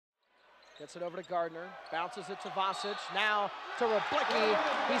Gets it over to Gardner, bounces it to Vasic, now to Rablicki.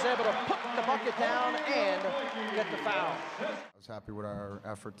 He's able to put the bucket down and get the foul. I was happy with our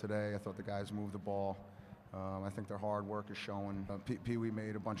effort today. I thought the guys moved the ball. I think their hard work is showing. Pee Wee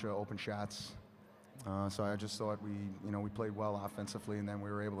made a bunch of open shots. So I just thought we played well offensively, and then we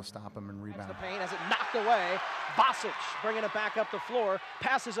were able to stop them and rebound. The paint has it knocked away. Vasic bringing it back up the floor,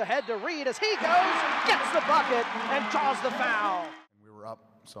 passes ahead to Reed as he goes, gets the bucket, and draws the foul. We were up,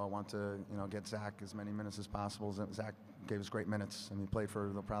 so I want to get Zach as many minutes as possible. Zach gave us great minutes, and he played for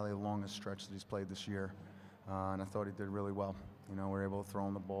probably the longest stretch that he's played this year, and I thought he did really well. We were able to throw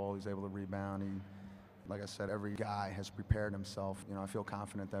him the ball. He's able to rebound. Like I said, every guy has prepared himself. I feel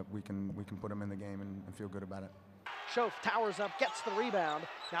confident that we can put him in the game and feel good about it. Schoaf towers up, gets the rebound,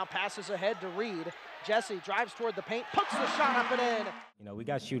 now passes ahead to Reed. Jesse drives toward the paint, puts the shot up and in. We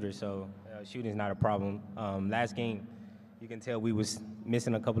got shooters, so shooting is not a problem. Last game, you can tell we was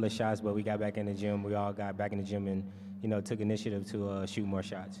missing a couple of shots, but we got back in the gym. We all got back in the gym and took initiative to shoot more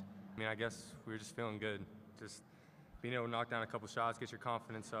shots. I guess we were just feeling good. Just being able to knock down a couple shots, get your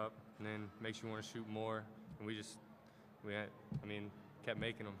confidence up, and then makes you want to shoot more. And we kept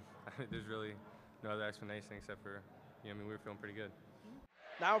making them. There's really no other explanation except for, we were feeling pretty good.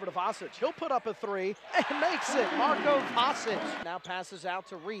 Now over to Vasic. He'll put up a three and makes it. Marco Vasic now passes out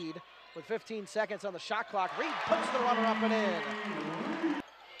to Reed with 15 seconds on the shot clock. Reed puts the runner up and in.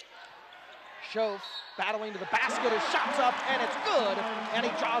 Schoaf battling to the basket. His shot's up and it's good, and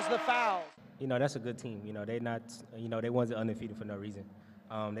he draws the foul. That's a good team. They wasn't undefeated for no reason.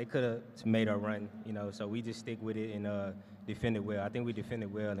 They could have made a run, so we just stick with it and defended well. I think we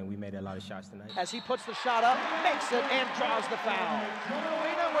defended well, and we made a lot of shots tonight. As he puts the shot up, makes it, and draws the foul.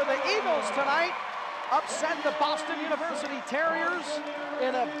 Where the Eagles tonight upset the Boston University Terriers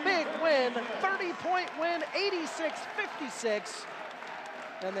in a big win, 30-point win, 86-56.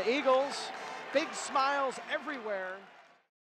 And the Eagles, big smiles everywhere.